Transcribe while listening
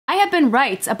have been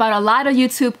right about a lot of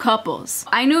YouTube couples.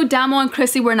 I knew Damo and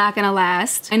Chrissy were not gonna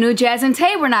last. I knew Jazz and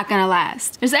Tay were not gonna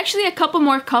last. There's actually a couple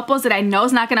more couples that I know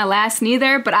is not gonna last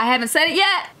neither, but I haven't said it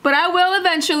yet. But I will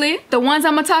eventually. The ones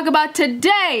I'm gonna talk about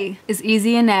today is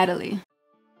EZEE and NATALIE.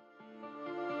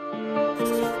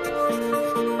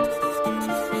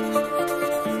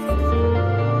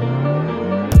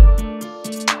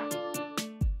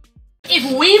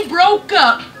 If we broke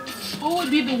up, who would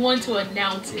be the one to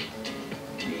announce it?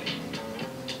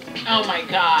 Oh my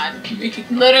god.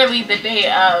 Literally the day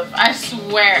of, I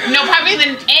swear. No, probably not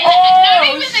even the day of.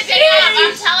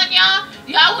 I'm telling y'all,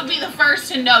 y'all would be the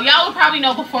first to know. Y'all would probably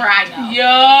know before I know. Yo.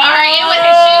 Alright,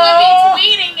 she would be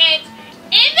tweeting it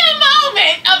in the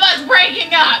moment of us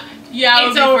breaking up. Yeah, I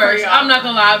would It's be over, first. y'all. I'm not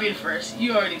gonna lie, I'll be the first.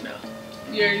 You already know.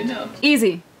 You already know.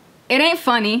 EZEE. It ain't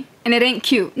funny, and it ain't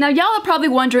cute. Now y'all are probably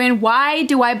wondering, why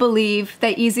do I believe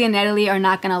that EZEE and NATALIE are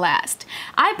not gonna last?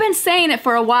 I've been saying it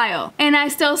for a while, and I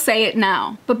still say it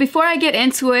now. But before I get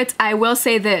into it, I will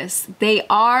say this. They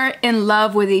are in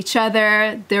love with each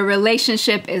other. Their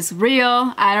relationship is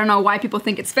real. I don't know why people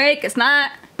think it's fake, it's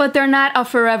not. But they're not a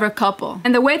forever couple.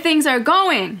 And the way things are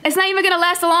going, it's not even gonna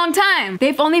last a long time.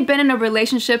 They've only been in a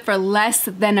relationship for less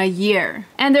than a year.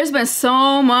 And there's been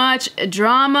so much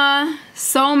drama,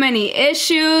 so many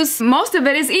issues. Most of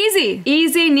it is EZEE.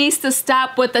 EZEE needs to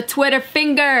stop with the Twitter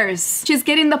fingers. She's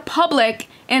getting the public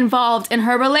involved in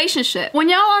her relationship. When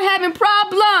y'all are having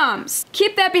problems,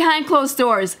 keep that behind closed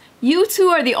doors. You two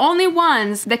are the only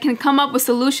ones that can come up with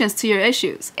solutions to your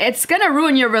issues. It's gonna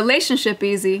ruin your relationship,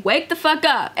 EZEE. Wake the fuck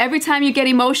up. Every time you get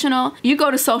emotional, you go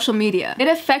to social media. It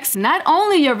affects not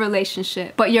only your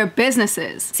relationship, but your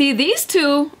businesses. See, these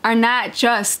two are not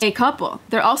just a couple.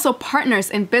 They're also partners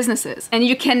in businesses. And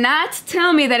you cannot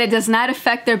tell me that it does not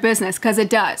affect their business, because it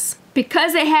does.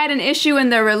 Because they had an issue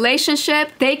in their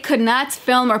relationship, they could not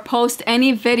film or post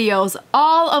any videos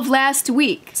all of last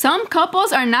week. Some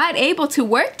couples are not able to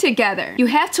work together. You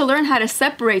have to learn how to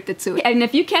separate the two. And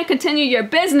if you can't continue your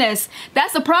business,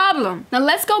 that's a problem. Now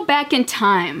let's go back in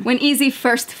time when EZEE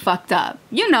first fucked up.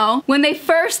 You know, when they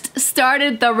first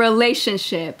started the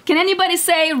relationship. Can anybody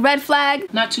say red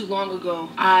flag? Not too long ago,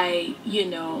 I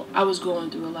was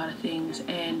going through a lot of things,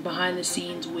 and behind the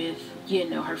scenes with,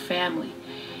 her family.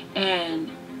 And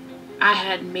I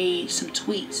had made some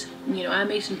tweets. I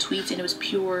made some tweets, and it was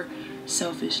pure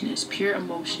selfishness, pure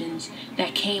emotions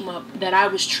that came up that I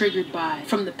was triggered by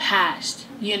from the past,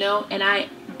 and I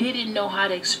didn't know how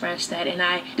to express that, and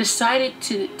I decided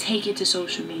to take it to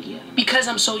social media because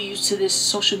I'm so used to this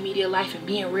social media life and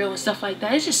being real and stuff like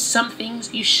that. It's just some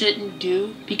things you shouldn't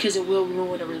do because it will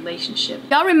ruin a relationship.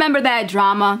 Y'all remember that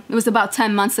drama? It was about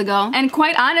 10 months ago. And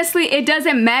quite honestly, it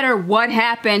doesn't matter what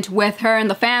happened with her and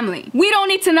the family. We don't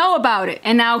need to know about it.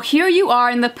 And now here you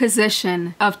are in the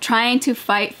position of trying to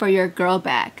fight for your girl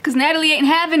back. Because NATALIE ain't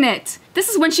having it. This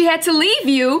is when she had to leave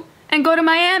you and go to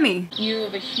Miami. You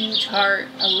have a huge heart,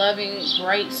 a loving,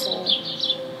 bright soul.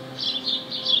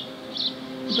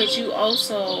 But you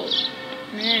also,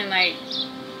 man, like,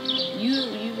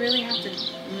 you really have to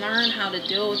learn how to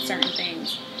deal with certain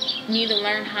things. You need to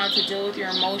learn how to deal with your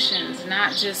emotions,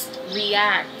 not just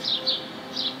react.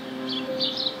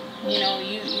 You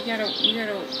gotta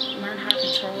learn how to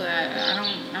control that. I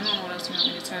don't know what else you want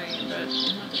me to tell you, but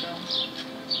I'm about to go.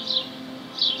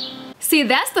 See,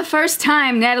 that's the first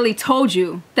time NATALIE told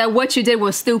you that what you did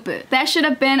was stupid. That should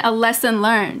have been a lesson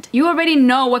learned. You already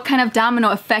know what kind of domino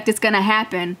effect is gonna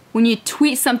happen when you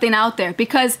tweet something out there,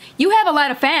 because you have a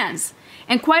lot of fans.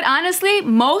 And quite honestly,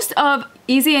 most of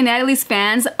EZEE and NATALIE's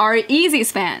fans are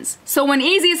EZEE's fans. So when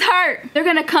EZEE's hurt, they're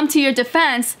gonna come to your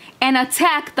defense and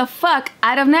attack the fuck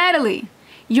out of NATALIE.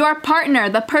 Your partner,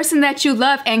 the person that you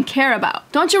love and care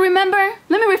about. Don't you remember?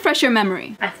 Let me refresh your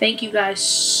memory. I thank you guys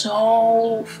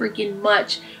so freaking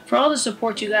much for all the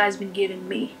support you guys been giving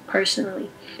me personally.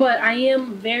 But I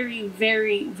am very,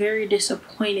 very, very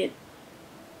disappointed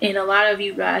in a lot of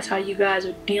you guys, how you guys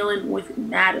are dealing with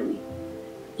NATALIE.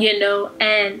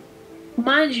 And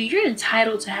mind you, you're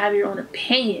entitled to have your own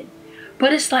opinion.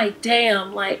 But it's like,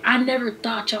 damn, like, I never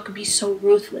thought y'all could be so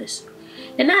ruthless.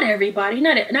 And not everybody,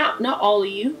 not all of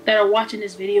you that are watching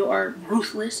this video are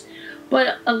ruthless,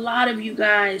 but a lot of you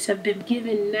guys have been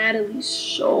giving NATALIE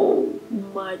so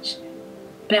much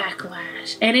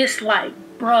backlash. And it's like,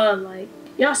 bruh, like,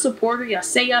 y'all support her, y'all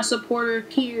say y'all support her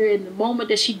here, in the moment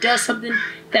that she does something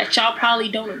that y'all probably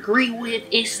don't agree with,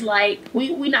 it's like, we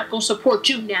not gonna support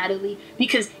you, NATALIE,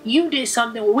 because you did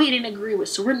something we didn't agree with,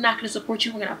 so we're not gonna support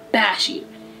you, we're gonna bash you.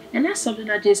 And that's something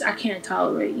I can't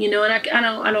tolerate, and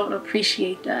I don't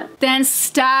appreciate that. Then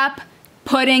stop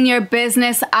putting your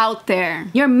business out there.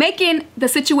 You're making the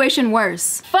situation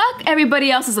worse. Fuck everybody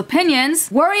else's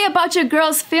opinions. Worry about your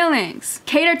girl's feelings.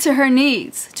 Cater to her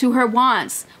needs, to her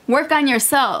wants. Work on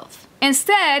yourself.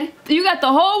 Instead, you got the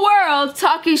whole world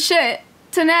talking shit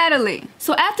to Natalie.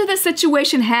 So after this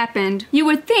situation happened, you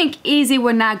would think EZEE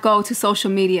would not go to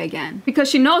social media again because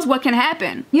she knows what can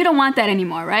happen. You don't want that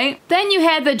anymore, right? Then you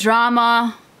had the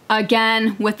drama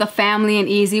again with the family and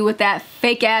EZEE with that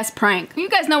fake ass prank. You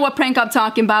guys know what prank I'm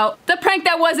talking about. The prank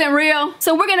that wasn't real.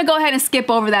 So we're gonna go ahead and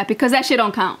skip over that because that shit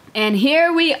don't count. And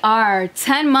here we are,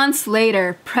 10 months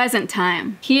later, present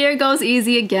time. Here goes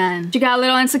EZEE again. She got a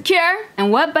little insecure,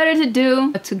 and what better to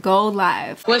do but to go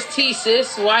live. What's T,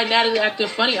 sis? Why Natalie acting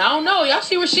funny? I don't know. Y'all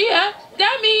see where she at?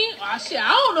 That mean? Shit, I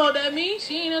don't know what that means.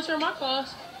 She ain't answering my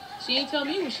calls. She ain't tell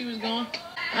me where she was going.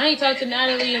 I ain't talked to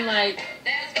Natalie in like,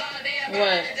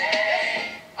 what?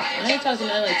 I ain't talked to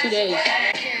Natalie in like 2 days.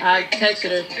 I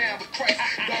texted her.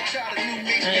 I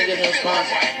ain't getting no response.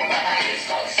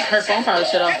 Her phone probably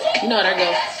shut off. You know how that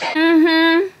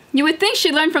goes. You would think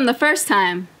she learned from the first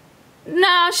time.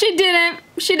 No, she didn't.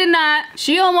 She did not.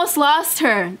 She almost lost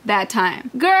her that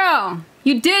time. Girl,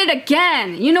 you did it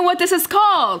again. You know what this is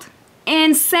called?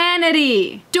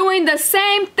 Insanity. Doing the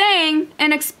same thing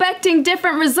and expecting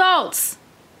different results.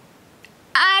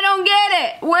 I don't get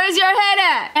it. Where's your head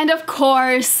at? And of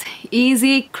course,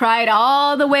 EZEE cried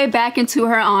all the way back into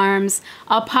her arms,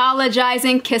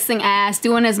 apologizing, kissing ass,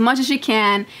 doing as much as she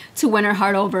can to win her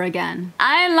heart over again.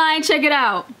 I ain't lying, check it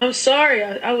out. I'm sorry.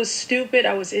 I was stupid.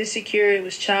 I was insecure. It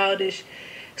was childish.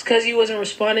 It's because you wasn't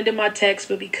responding to my text,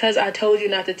 but because I told you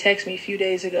not to text me a few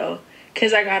days ago,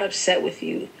 because I got upset with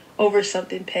you over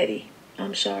something petty.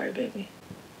 I'm sorry, baby.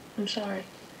 I'm sorry.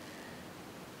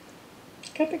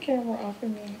 Cut the camera off of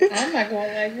me. I'm not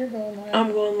going live. You're going live.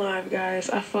 I'm going live, guys.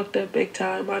 I fucked up big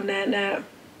time. My nat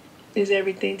is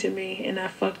everything to me, and I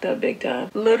fucked up big time.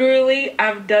 Literally,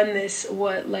 I've done this,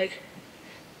 like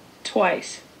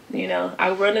twice. You know,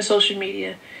 I run to social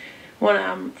media when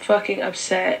I'm fucking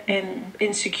upset and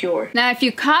insecure. Now, if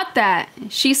you caught that,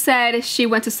 she said she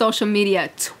went to social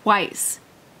media twice.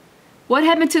 What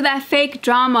happened to that fake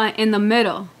drama in the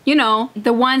middle? You know,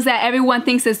 the ones that everyone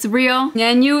thinks is real.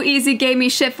 And you, EZEE, gave me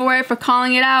shit for it, for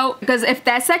calling it out. Because if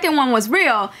that second one was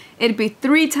real, it'd be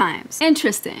 3 times.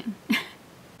 Interesting.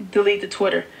 Delete the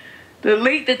Twitter.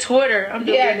 Delete the Twitter. I'm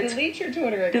deleting delete your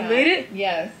Twitter account. Delete it?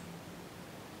 Yes.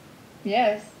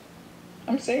 Yes.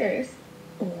 I'm serious.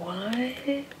 What?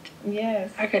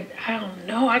 Yes. I don't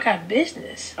know. I got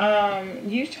business.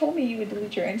 You told me you would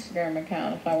delete your Instagram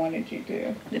account if I wanted you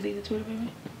to. Delete the Twitter,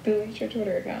 baby? Delete your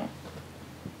Twitter account.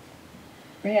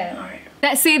 Yeah.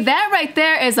 Alright. That right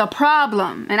there is a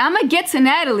problem. And I'm gonna get to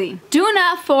Natalie. Do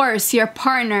not force your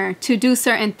partner to do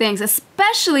certain things,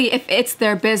 especially if it's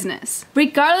their business.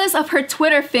 Regardless of her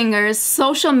Twitter fingers,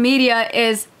 social media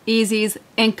is EZEE's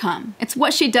income. It's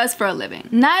what she does for a living.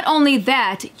 Not only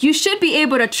that, you should be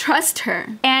able to trust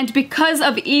her. And because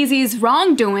of EZEE's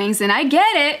wrongdoings, and I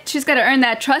get it, she's got to earn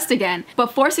that trust again.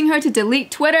 But forcing her to delete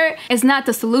Twitter is not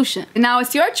the solution. Now,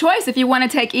 it's your choice if you want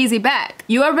to take EZEE back.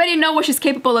 You already know what she's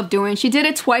capable of doing. She did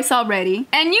it twice already.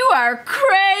 And you are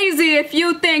crazy if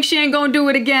you think she ain't gonna do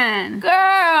it again.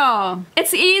 Girl,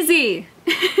 it's EZEE.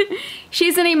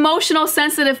 She's an emotional,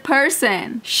 sensitive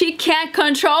person. She can't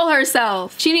control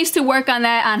herself. She needs to work on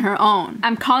that on her own.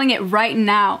 I'm calling it right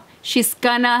now. She's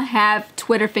gonna have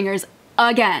Twitter fingers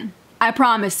again. I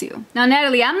promise you. Now,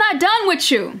 Natalie, I'm not done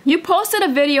with you. You posted a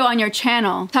video on your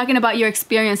channel talking about your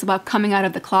experience about coming out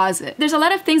of the closet. There's a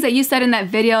lot of things that you said in that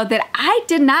video that I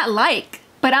did not like.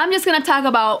 But I'm just gonna talk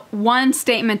about one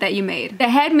statement that you made that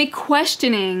had me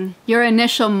questioning your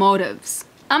initial motives.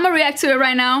 I'm gonna react to it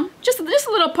right now. Just a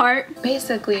little part.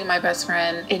 Basically, my best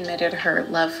friend admitted her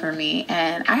love for me,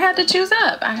 and I had to choose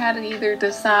up. I had to either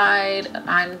decide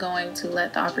I'm going to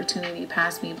let the opportunity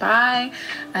pass me by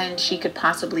and she could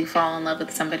possibly fall in love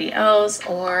with somebody else,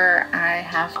 or I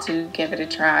have to give it a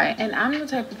try. And I'm the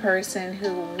type of person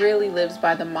who really lives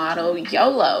by the motto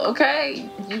YOLO, okay?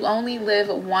 You only live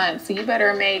once, so you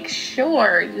better make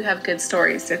sure you have good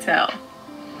stories to tell.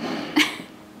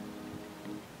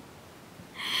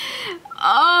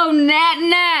 Oh,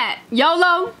 Nat.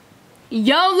 YOLO?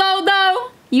 YOLO, though?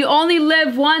 You only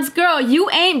live once, girl. You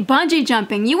ain't bungee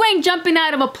jumping. You ain't jumping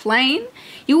out of a plane.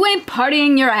 You ain't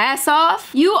partying your ass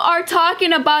off. You are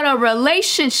talking about a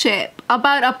relationship,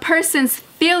 about a person's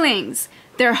feelings,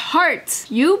 their heart.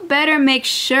 You better make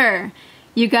sure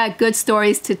you got good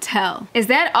stories to tell. Is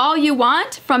that all you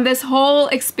want from this whole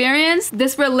experience?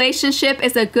 This relationship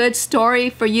is a good story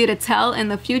for you to tell in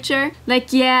the future?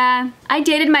 Like, yeah, I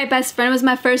dated my best friend. It was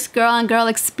my first girl-on-girl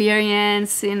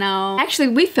experience, you know. Actually,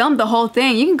 we filmed the whole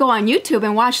thing. You can go on YouTube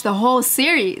and watch the whole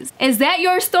series. Is that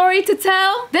your story to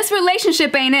tell? This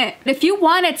relationship ain't it. If you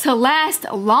want it to last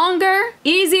longer,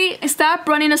 EZEE, stop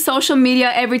running to social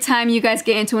media every time you guys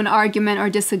get into an argument or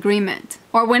disagreement.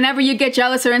 Or whenever you get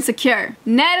jealous or insecure.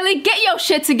 Natalie, get your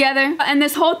shit together. And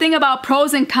this whole thing about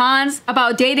pros and cons,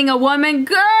 about dating a woman,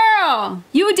 girl,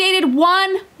 you dated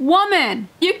one woman.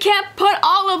 You can't put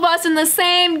all of us in the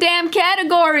same damn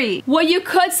category. What you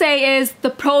could say is the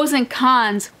pros and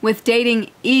cons with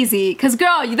dating EZEE. Cause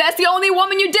girl, that's the only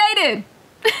woman you dated.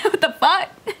 What the fuck?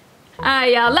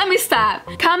 Alright y'all, let me stop.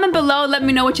 Comment below, let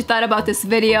me know what you thought about this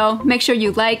video. Make sure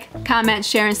you like, comment,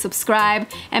 share, and subscribe.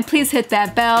 And please hit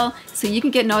that bell so you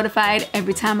can get notified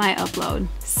every time I upload.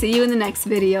 See you in the next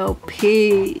video.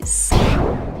 Peace.